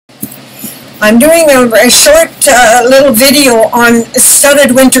I'm doing a short little video on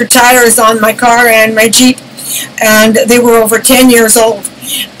studded winter tires on my car and my Jeep, and they were over 10 years old.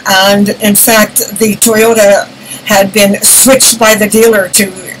 And in fact, the Toyota had been switched by the dealer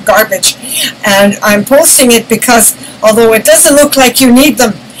to garbage. And I'm posting it because although it doesn't look like you need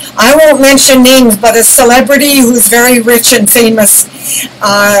them, I won't mention names, but a celebrity who's very rich and famous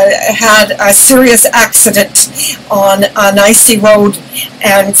had a serious accident on an icy road,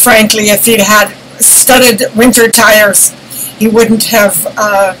 and frankly, if he'd had studded winter tires, he wouldn't have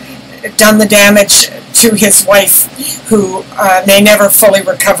done the damage to his wife, who may never fully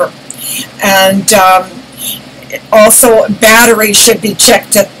recover. And also, battery should be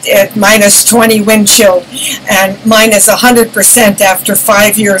checked at minus 20 wind chill, and mine is 100% after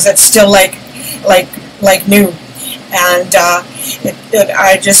 5 years. It's still like new. And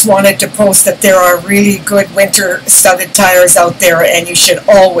I just wanted to post that there are really good winter studded tires out there, and you should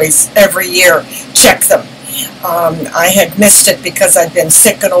always, every year, check them. I had missed it because I'd been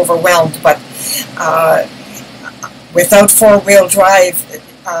sick and overwhelmed, but without four-wheel drive,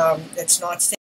 it's not safe.